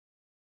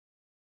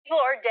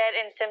People are dead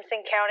in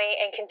Simpson County,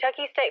 and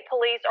Kentucky State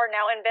Police are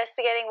now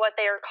investigating what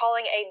they are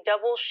calling a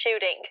double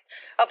shooting.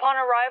 Upon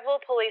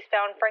arrival, police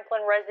found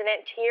Franklin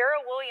resident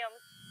Tierra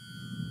Williams.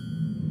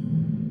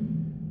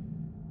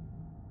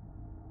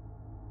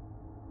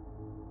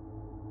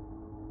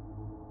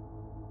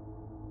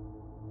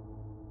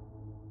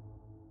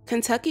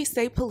 Kentucky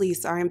State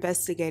Police are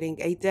investigating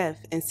a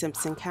death in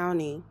Simpson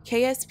County.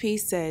 KSP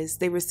says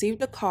they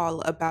received a call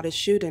about a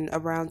shooting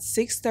around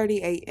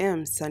 6:30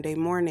 a.m. Sunday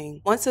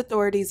morning. Once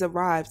authorities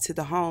arrived to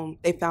the home,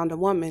 they found a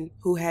woman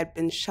who had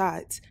been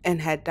shot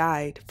and had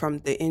died from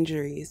the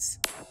injuries.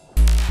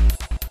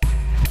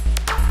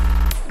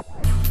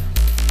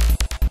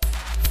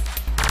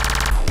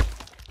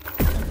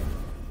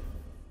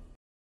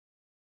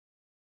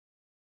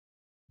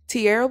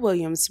 Tierra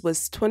Williams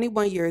was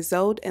 21 years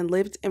old and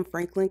lived in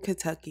Franklin,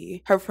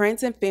 Kentucky. Her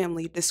friends and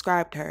family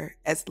described her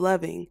as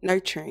loving,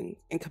 nurturing,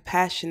 and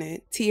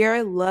compassionate.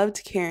 Tierra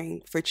loved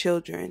caring for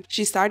children.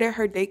 She started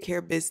her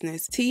daycare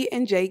business,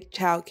 T&J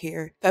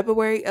Childcare,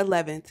 February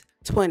 11th,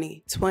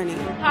 2020.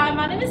 Hi,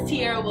 my name is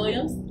Tierra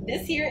Williams.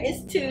 This here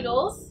is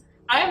Toodles.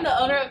 I am the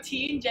owner of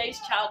T&J's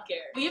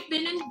Childcare. We have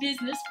been in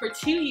business for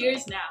 2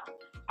 years now.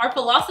 Our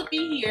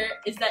philosophy here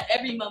is that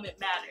every moment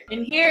matters.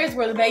 And here is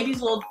where the babies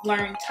will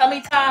learn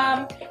tummy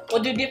time.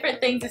 We'll do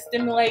different things to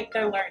stimulate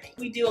their learning.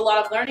 We do a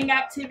lot of learning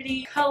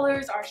activity,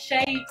 colors, our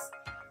shapes.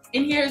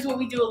 And here's where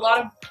we do a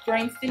lot of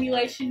brain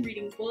stimulation,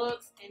 reading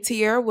books.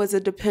 Tierra was a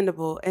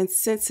dependable and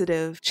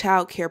sensitive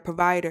child care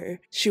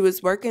provider. She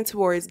was working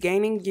towards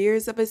gaining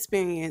years of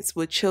experience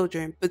with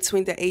children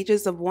between the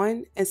ages of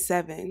 1 and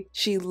 7.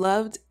 She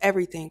loved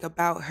everything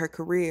about her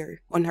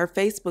career. On her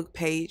Facebook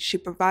page, she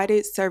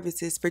provided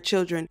services for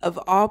children of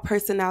all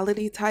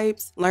personality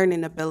types,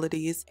 learning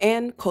abilities,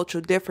 and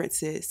cultural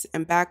differences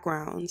and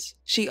backgrounds.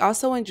 She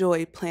also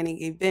enjoyed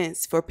planning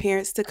events for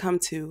parents to come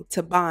to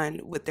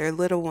bond with their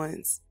little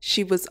ones.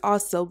 She was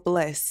also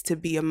blessed to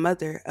be a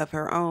mother of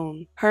her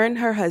own. Her and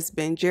her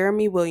husband,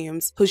 Jeremy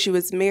Williams, who she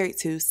was married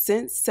to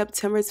since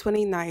September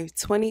 29,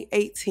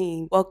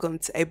 2018,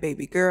 welcomed a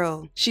baby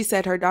girl. She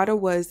said her daughter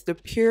was the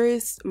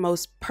purest,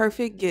 most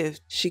perfect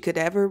gift she could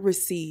ever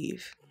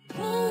receive.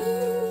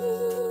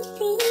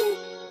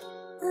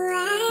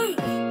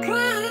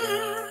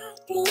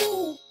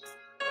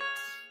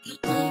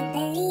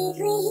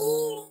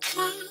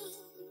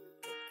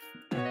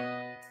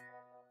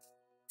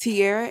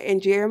 Tierra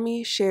and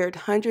Jeremy shared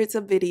hundreds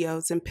of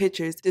videos and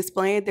pictures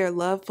displaying their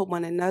love for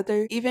one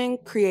another, even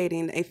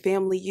creating a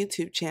family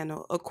YouTube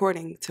channel,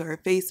 according to her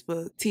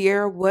Facebook.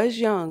 Tierra was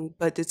young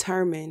but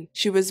determined.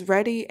 She was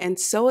ready and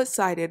so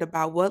excited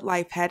about what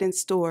life had in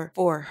store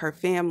for her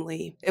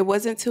family. It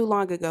wasn't too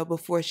long ago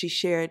before she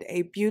shared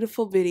a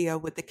beautiful video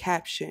with the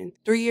caption,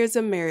 "3 years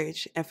of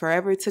marriage and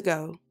forever to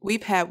go.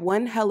 We've had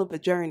one hell of a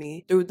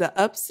journey through the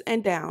ups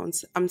and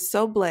downs. I'm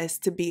so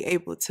blessed to be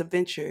able to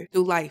venture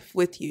through life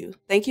with you.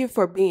 Thank you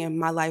for being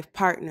my life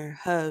partner,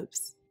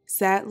 Hubs."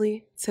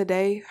 Sadly,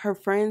 today, her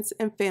friends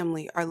and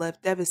family are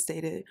left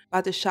devastated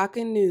by the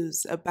shocking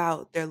news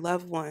about their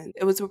loved one.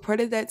 It was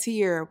reported that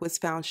Tierra was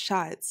found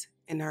shot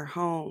in her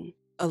home,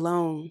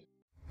 alone.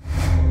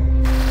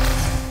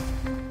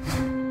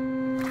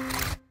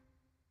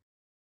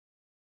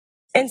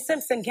 In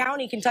Simpson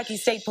County, Kentucky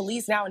State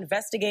Police now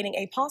investigating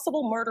a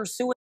possible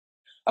murder-suicide.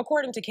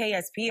 According to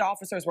KSP,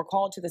 officers were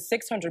called to the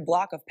 600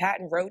 block of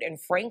Patton Road in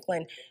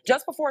Franklin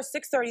just before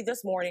 6:30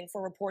 this morning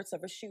for reports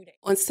of a shooting.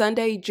 On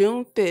Sunday,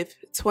 June 5th,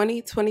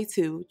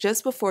 2022,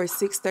 just before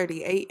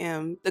 6:30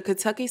 a.m., the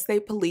Kentucky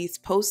State Police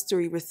Post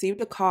 3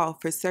 received a call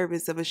for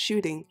service of a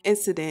shooting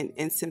incident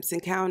in Simpson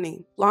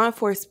County. Law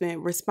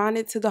enforcement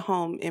responded to the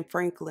home in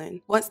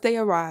Franklin. Once they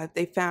arrived,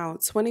 they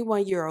found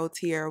 21-year-old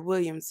Tierra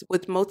Williams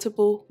with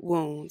multiple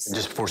wounds.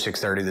 Just before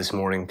 6:30 this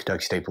morning,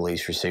 Kentucky State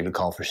Police received a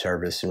call for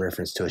service in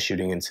reference to a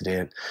shooting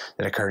incident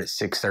that occurred at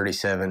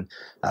 637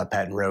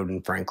 Patton Road in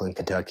Franklin,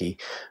 Kentucky.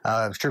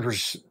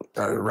 Troopers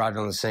arrived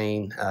on the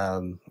scene,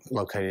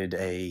 located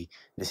a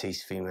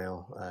deceased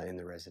female in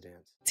the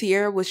residence.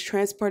 Tierra was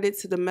transported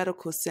to the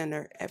medical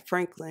center at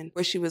Franklin,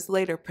 where she was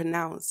later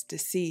pronounced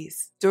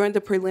deceased. During the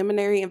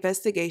preliminary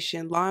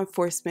investigation, law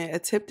enforcement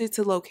attempted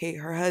to locate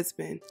her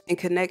husband in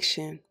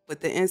connection with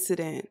the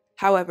incident.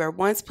 However,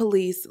 once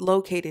police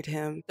located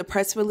him, the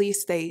press release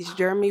states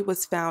Jeremy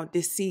was found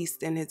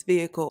deceased in his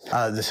vehicle.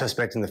 The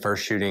suspect in the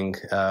first shooting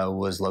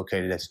was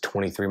located at the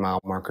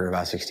 23-mile marker of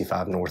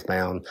I-65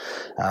 northbound.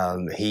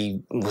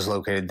 He was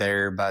located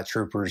there by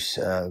troopers,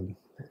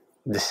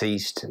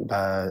 deceased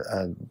by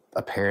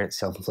a parent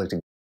self-inflicted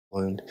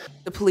wound.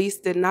 The police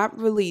did not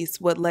release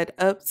what led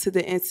up to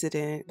the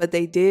incident, but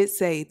they did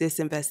say this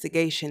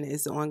investigation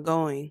is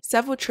ongoing.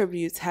 Several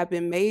tributes have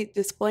been made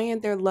displaying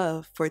their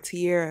love for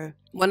Tierra.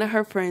 One of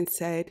her friends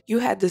said, "You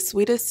had the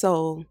sweetest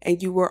soul,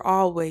 and you were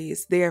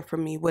always there for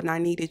me when I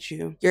needed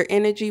you. Your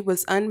energy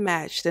was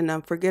unmatched and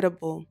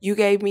unforgettable. You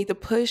gave me the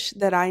push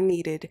that I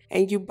needed,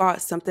 and you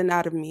brought something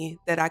out of me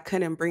that I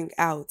couldn't bring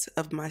out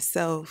of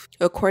myself."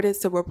 According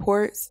to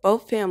reports,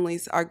 both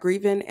families are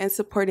grieving and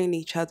supporting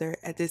each other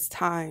at this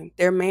time.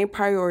 Their main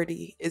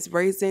priority is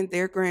raising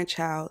their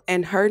grandchild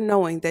and her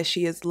knowing that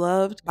she is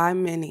loved by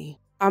many.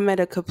 I'm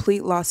at a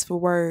complete loss for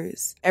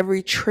words.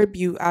 Every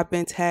tribute I've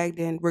been tagged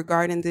in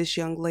regarding this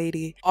young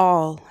lady,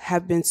 all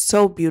have been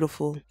so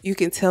beautiful. You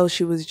can tell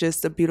she was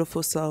just a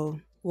beautiful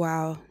soul.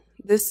 Wow.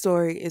 This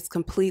story is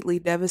completely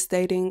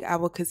devastating. I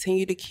will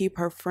continue to keep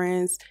her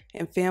friends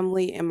and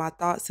family in my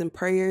thoughts and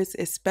prayers,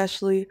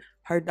 especially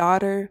her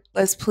daughter.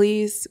 Let's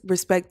please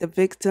respect the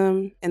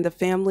victim and the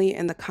family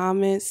in the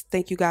comments.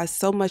 Thank you guys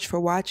so much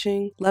for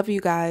watching. Love you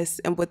guys.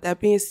 And with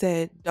that being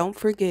said, don't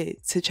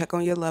forget to check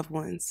on your loved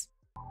ones.